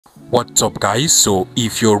What's up guys? So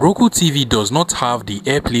if your Roku TV does not have the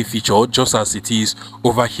AirPlay feature just as it is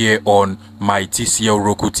over here on my TCL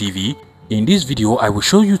Roku TV, in this video I will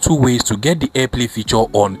show you two ways to get the AirPlay feature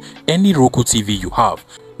on any Roku TV you have.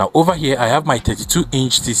 Now over here I have my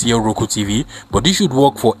 32-inch TCL Roku TV, but this should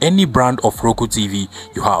work for any brand of Roku TV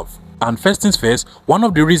you have. And first things first, one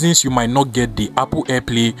of the reasons you might not get the Apple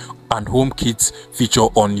AirPlay and HomeKit feature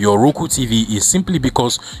on your Roku TV is simply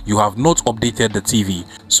because you have not updated the TV.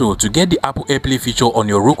 So to get the Apple AirPlay feature on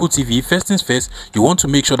your Roku TV, first things first, you want to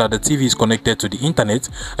make sure that the TV is connected to the internet,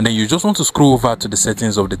 and then you just want to scroll over to the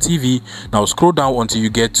settings of the TV. Now scroll down until you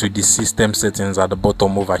get to the system settings at the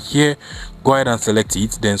bottom over here. Go ahead and select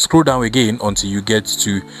it, then scroll down again until you get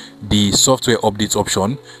to the software updates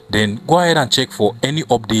option. Then go ahead and check for any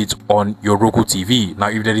update on your Roku TV. Now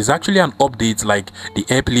if there is actually an update like the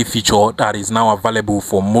AirPlay feature that is now available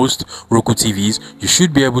for most Roku TVs, you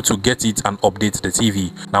should be able to get it and update the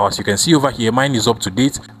TV. Now as you can see over here, mine is up to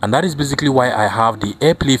date, and that is basically why I have the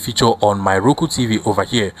AirPlay feature on my Roku TV over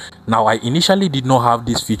here. Now I initially did not have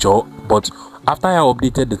this feature, but after I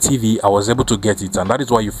updated the TV, I was able to get it, and that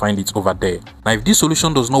is why you find it over there. Now if this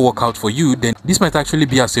solution does not work out for you, then this might actually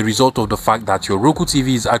be as a result of the fact that your Roku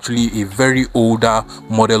TV is actually a very older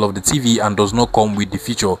model of the TV and does not come with the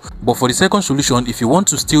feature. But for the second solution, if you want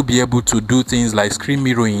to still be able to do things like screen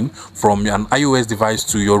mirroring from an iOS device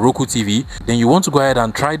to your Roku TV, then you want to go ahead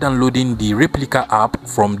and try downloading the Replica app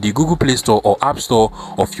from the Google Play Store or App Store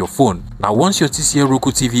of your phone. Now once your TCL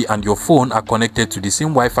Roku TV and your phone are connected to the same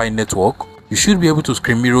Wi-Fi network, you should be able to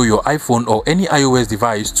screen mirror your iPhone or any iOS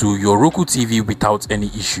device to your Roku TV without any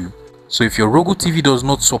issue. So if your Roku TV does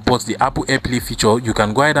not support the Apple AirPlay feature, you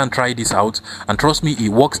can go ahead and try this out, and trust me, it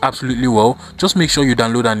works absolutely well. Just make sure you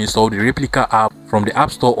download and install the Replica app from the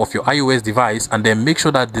App Store of your iOS device, and then make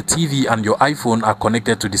sure that the TV and your iPhone are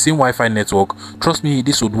connected to the same Wi-Fi network. Trust me,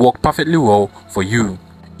 this would work perfectly well for you.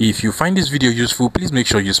 If you find this video useful, please make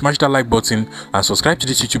sure you smash that like button and subscribe to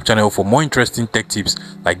this YouTube channel for more interesting tech tips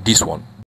like this one.